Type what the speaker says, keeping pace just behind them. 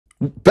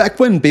Back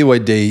when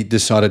BYD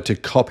decided to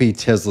copy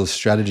Tesla's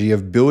strategy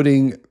of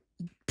building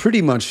pretty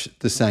much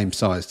the same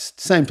size,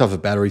 same type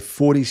of battery,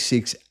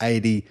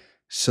 4680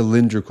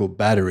 cylindrical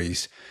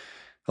batteries,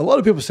 a lot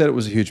of people said it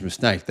was a huge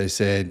mistake. They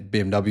said,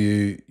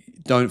 BMW,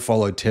 don't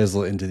follow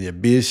Tesla into the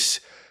abyss.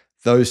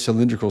 Those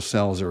cylindrical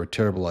cells are a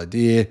terrible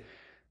idea.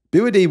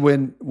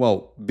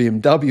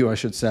 BMW, I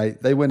should say,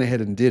 they went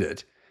ahead and did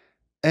it.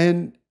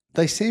 And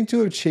they seem to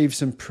have achieved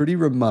some pretty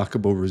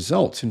remarkable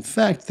results. In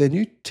fact, their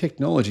new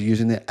technology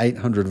using their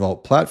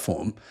 800-volt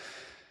platform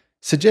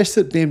suggests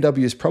that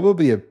BMW is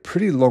probably a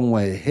pretty long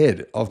way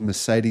ahead of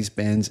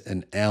Mercedes-Benz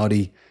and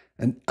Audi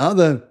and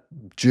other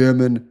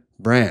German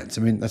brands.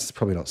 I mean, that's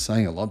probably not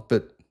saying a lot,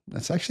 but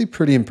that's actually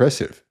pretty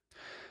impressive.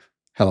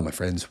 Hello, my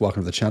friends.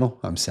 Welcome to the channel.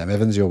 I'm Sam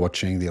Evans. You're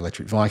watching the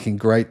Electric Viking.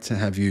 Great to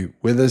have you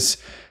with us.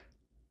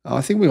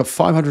 I think we've got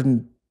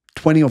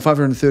 520 or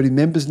 530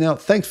 members now.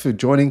 Thanks for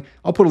joining.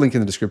 I'll put a link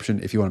in the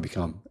description if you want to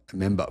become a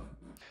member.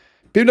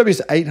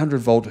 BMW's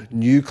 800-volt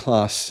new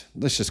class,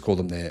 let's just call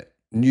them their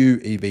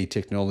new EV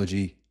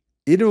technology.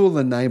 It will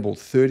enable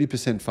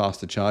 30%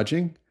 faster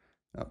charging.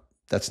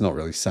 That's not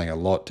really saying a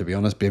lot, to be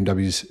honest.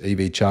 BMW's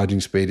EV charging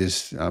speed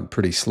is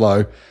pretty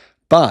slow.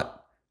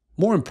 But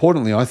more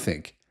importantly, I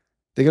think,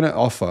 they're going to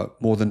offer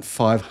more than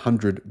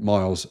 500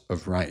 miles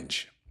of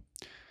range.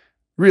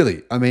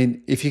 Really, I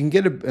mean, if you can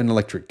get an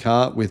electric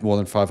car with more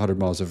than 500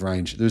 miles of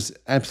range, there's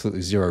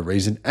absolutely zero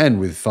reason, and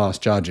with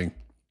fast charging,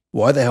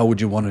 why the hell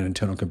would you want an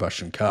internal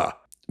combustion car?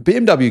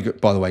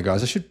 BMW, by the way,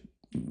 guys, I should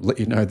let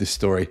you know this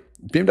story.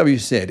 BMW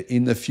said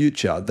in the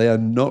future, they are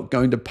not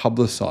going to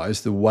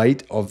publicize the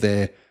weight of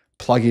their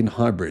plug-in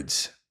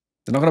hybrids.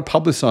 They're not going to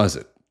publicize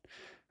it.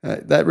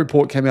 That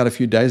report came out a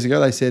few days ago.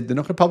 They said they're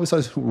not going to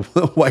publicize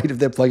the weight of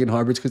their plug-in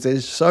hybrids because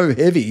they're so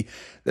heavy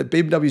that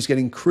BMW is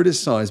getting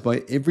criticized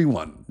by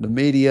everyone. The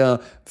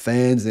media,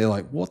 fans, they're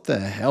like, what the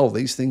hell?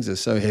 These things are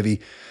so heavy.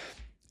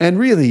 And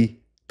really,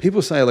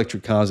 people say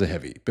electric cars are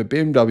heavy, but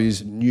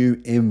BMW's new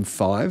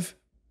M5,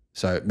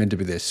 so meant to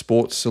be their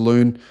sports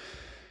saloon,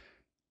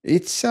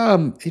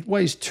 it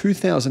weighs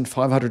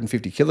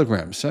 2,550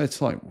 kilograms. So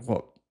it's like,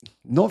 what?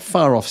 Not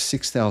far off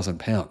 6,000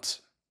 pounds.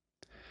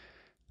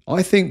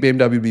 I think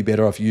BMW would be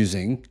better off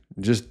using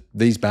just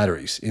these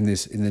batteries in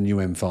the new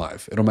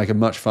M5. It'll make a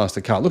much faster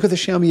car. Look at the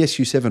Xiaomi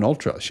SU7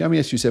 Ultra. Xiaomi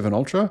SU7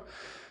 Ultra,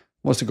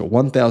 what's it got?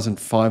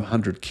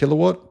 1,500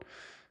 kilowatt.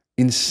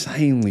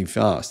 Insanely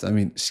fast. I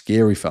mean,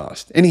 scary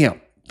fast. Anyhow,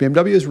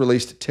 BMW has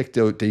released tech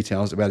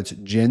details about its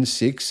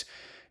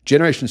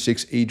Generation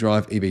 6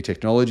 eDrive EV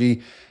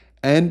technology,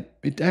 and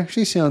it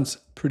actually sounds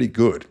pretty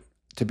good.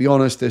 To be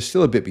honest, they're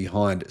still a bit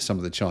behind some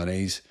of the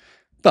Chinese,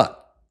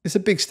 but it's a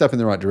big step in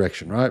the right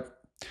direction, right?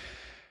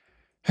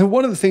 And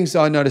one of the things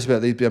I noticed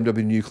about these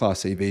BMW new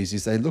class EVs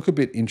is they look a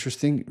bit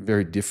interesting,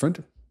 very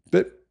different,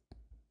 but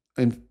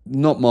and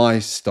not my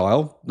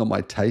style, not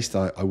my taste.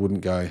 I wouldn't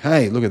go,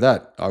 hey, look at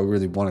that. I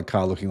really want a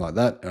car looking like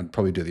that. I'd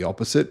probably do the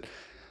opposite.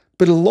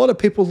 But a lot of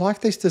people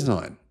like this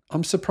design.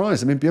 I'm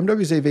surprised. I mean,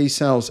 BMW's EV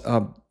sales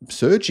are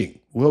surging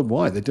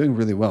worldwide. They're doing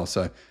really well.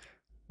 So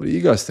what do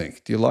you guys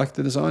think? Do you like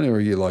the design, or are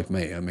you like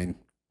me? I mean,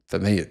 for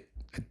me,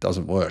 it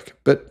doesn't work.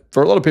 But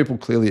for a lot of people,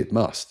 clearly it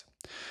must.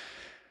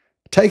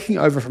 Taking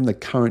over from the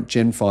current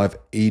Gen 5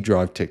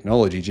 eDrive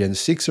technology, Gen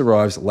 6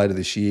 arrives later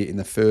this year in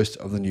the first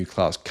of the new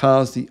class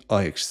cars, the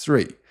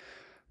iX3.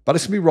 But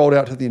it's going to be rolled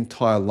out to the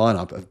entire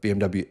lineup of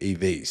BMW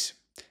EVs,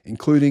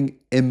 including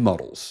M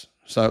models.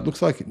 So it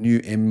looks like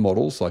new M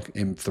models like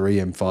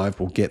M3, M5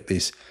 will get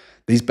these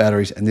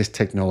batteries and this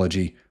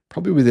technology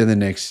probably within the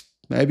next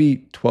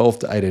maybe 12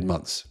 to 18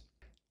 months.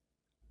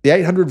 The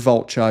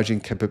 800-volt charging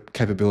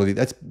capability,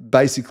 that's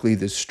basically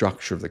the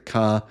structure of the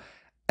car.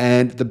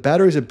 And the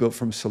batteries are built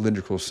from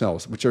cylindrical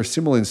cells, which are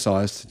similar in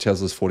size to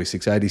Tesla's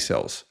 4680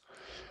 cells.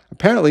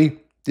 Apparently,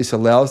 this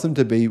allows them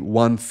to be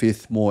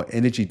 1/5 more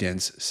energy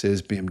dense,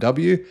 says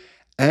BMW,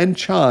 and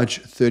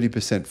charge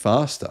 30%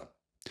 faster,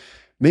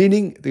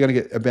 meaning they're going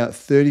to get about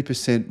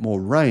 30% more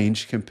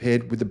range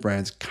compared with the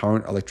brand's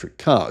current electric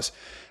cars.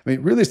 I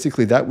mean,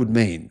 realistically, that would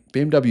mean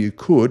BMW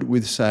could,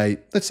 with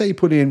let's say you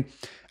put in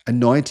a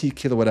 90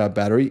 kilowatt hour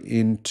battery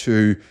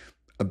into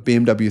a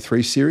BMW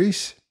 3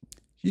 Series,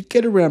 you'd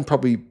get around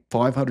probably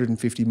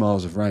 550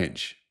 miles of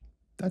range.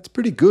 That's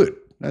pretty good.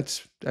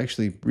 That's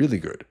actually really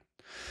good.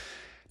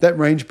 That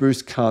range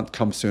boost can't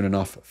come soon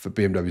enough for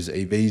BMW's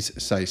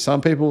EVs, say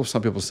some people.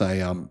 Some people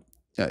say,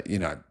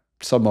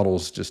 some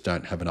models just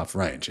don't have enough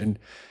range. And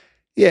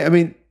yeah, I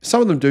mean,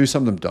 some of them do,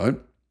 some of them don't.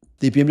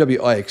 The BMW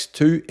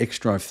iX2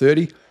 xDrive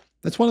 30,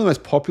 that's one of the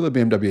most popular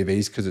BMW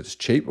EVs because it's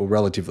cheap, or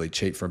relatively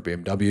cheap for a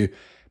BMW.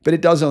 But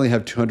it does only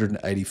have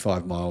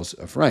 285 miles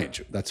of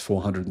range. That's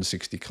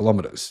 460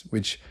 kilometers,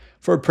 which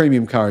for a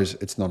premium car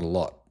it's not a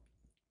lot.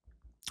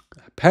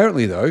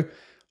 Apparently though,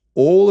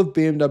 all of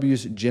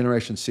BMW's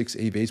Generation 6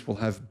 EVs will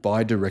have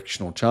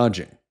bidirectional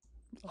charging.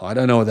 I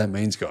don't know what that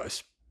means,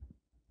 guys.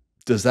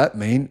 Does that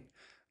mean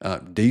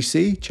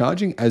DC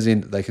charging, as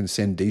in they can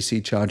send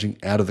DC charging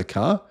out of the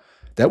car?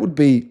 That would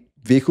be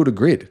vehicle to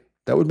grid.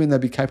 That would mean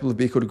they'd be capable of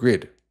vehicle to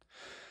grid.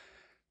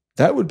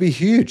 That would be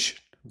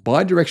huge.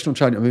 Bidirectional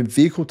charging, I mean,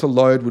 vehicle to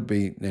load would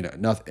be,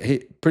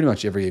 nothing. Pretty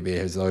much every EV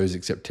has those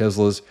except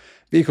Tesla's.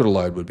 Vehicle to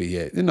load would be,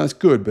 yeah, it's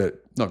good,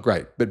 but not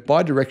great. But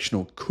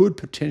bidirectional could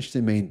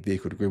potentially mean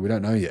vehicle to grid. We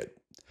don't know yet.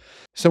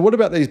 So what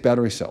about these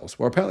battery cells?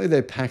 Well, apparently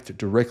they're packed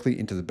directly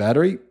into the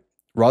battery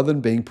rather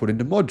than being put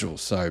into modules.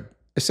 So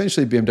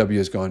essentially BMW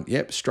has gone,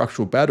 yep,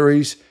 structural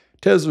batteries.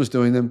 Tesla's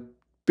doing them.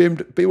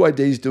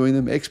 BYD's doing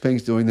them.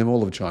 XPeng's doing them.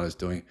 All of China's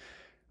doing,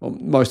 well,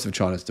 most of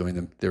China's doing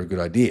them. They're a good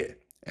idea.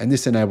 And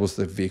this enables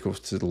the vehicles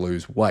to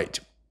lose weight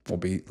or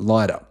be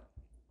lighter.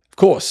 Of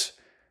course,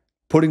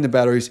 putting the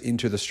batteries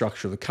into the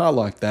structure of the car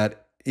like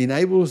that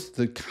enables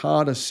the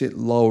car to sit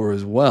lower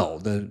as well,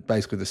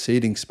 basically the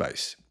seating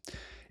space.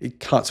 It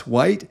cuts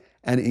weight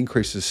and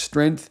increases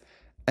strength.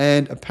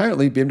 And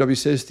apparently BMW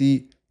says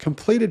the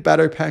completed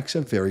battery packs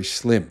are very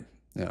slim.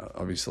 Now,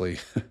 obviously,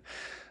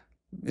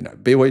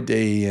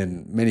 BYD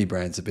and many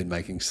brands have been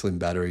making slim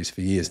batteries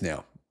for years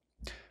now.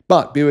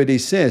 But BYD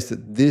says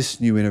that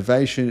this new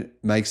innovation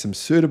makes them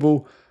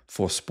suitable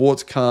for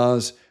sports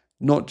cars,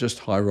 not just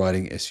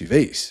high-riding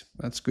SUVs.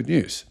 That's good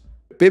news.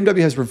 BMW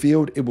has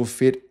revealed it will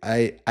fit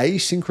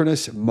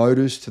asynchronous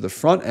motors to the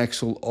front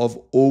axle of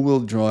all-wheel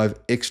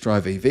drive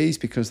xDrive EVs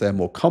because they are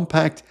more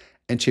compact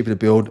and cheaper to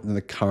build than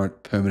the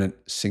current permanent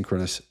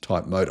synchronous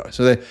type motor.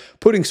 So they're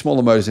putting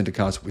smaller motors into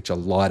cars which are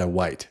lighter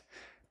weight.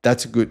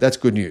 That's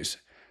good news.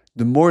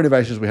 The more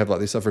innovations we have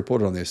like this, I've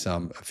reported on this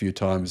a few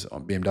times.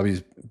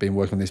 BMW's been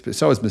working on this, but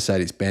so has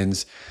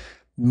Mercedes-Benz.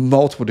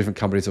 Multiple different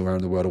companies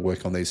around the world are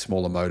working on these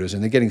smaller motors,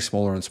 and they're getting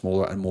smaller and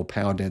smaller and more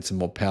power dense and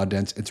more power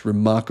dense. It's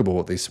remarkable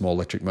what these small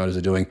electric motors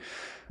are doing.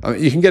 I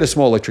mean, you can get a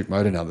small electric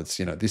motor now that's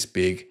this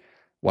big,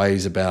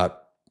 weighs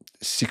about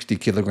 60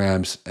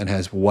 kilograms, and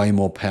has way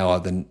more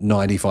power than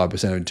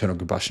 95% of internal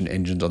combustion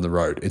engines on the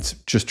road. It's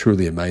just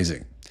truly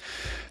amazing.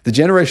 The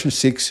Generation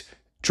 6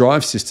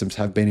 drive systems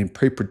have been in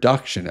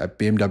pre-production at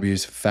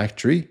BMW's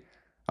factory,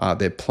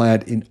 their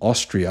plant in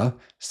Austria,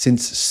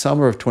 since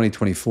summer of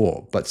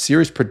 2024. But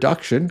series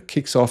production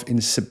kicks off in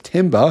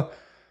September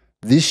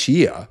this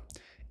year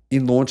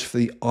in launch for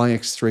the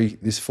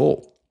iX3 this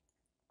fall.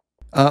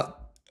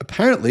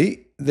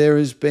 Apparently, there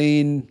has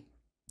been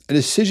a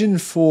decision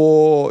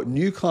for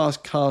new class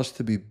cars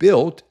to be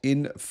built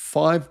in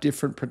 5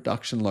 different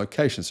production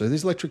locations. So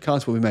these electric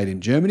cars will be made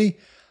in Germany,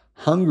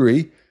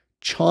 Hungary,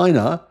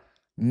 China,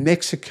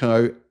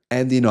 Mexico,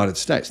 and the United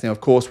States. Now,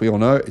 of course, we all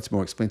know it's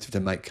more expensive to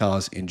make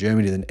cars in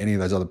Germany than any of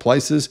those other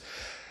places.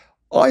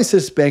 I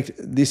suspect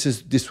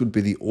this would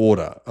be the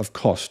order of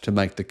cost to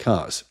make the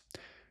cars.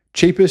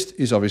 Cheapest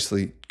is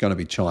obviously going to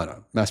be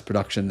China. Mass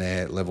production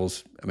there,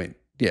 levels,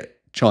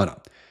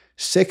 China.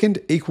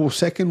 Equal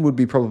second would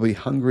be probably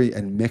Hungary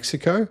and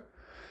Mexico.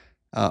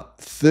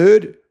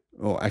 Third,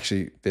 or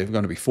actually they're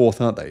going to be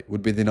fourth, aren't they,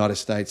 would be the United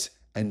States,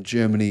 and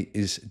Germany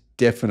is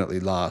definitely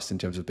last in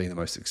terms of being the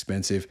most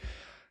expensive.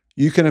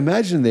 You can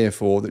imagine,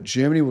 therefore, that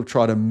Germany will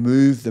try to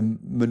move the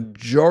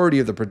majority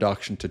of the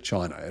production to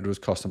China. It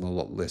would cost them a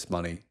lot less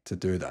money to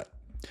do that.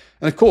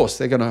 And of course,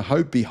 they're going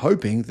to be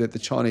hoping that the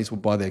Chinese will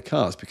buy their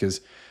cars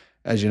because,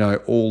 as you know,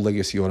 all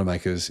legacy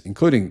automakers,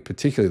 including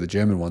particularly the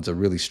German ones, are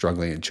really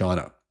struggling in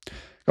China.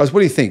 Guys, what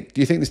do you think? Do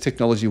you think this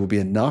technology will be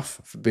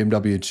enough for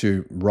BMW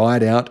to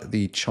ride out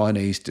the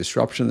Chinese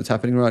disruption that's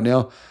happening right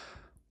now?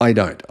 I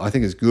don't. I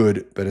think it's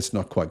good, but it's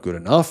not quite good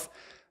enough.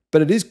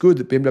 But it is good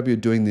that BMW are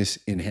doing this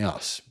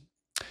in-house.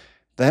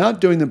 They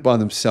aren't doing it by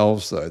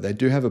themselves, though. They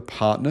do have a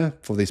partner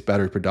for this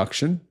battery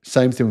production.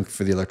 Same thing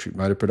for the electric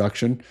motor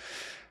production.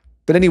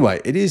 But anyway,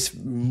 it is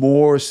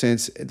more a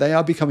sense, they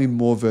are becoming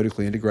more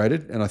vertically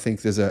integrated. And I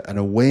think there's an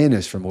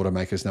awareness from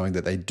automakers knowing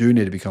that they do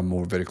need to become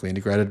more vertically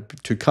integrated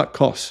to cut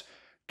costs,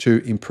 to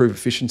improve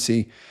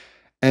efficiency,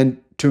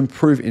 and to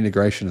improve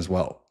integration as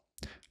well.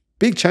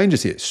 Big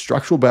changes here.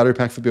 Structural battery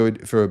pack for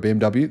a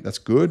BMW, that's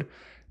good.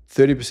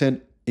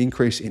 30%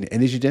 increase in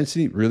energy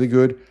density, really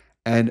good.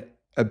 And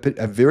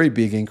a very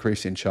big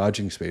increase in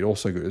charging speed,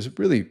 also good. It's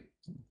really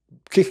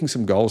kicking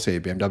some goals here,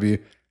 BMW.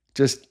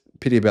 Just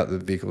pity about the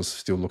vehicles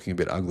still looking a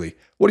bit ugly.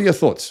 What are your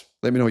thoughts?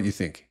 Let me know what you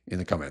think in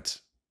the comments.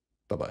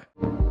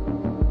 Bye-bye.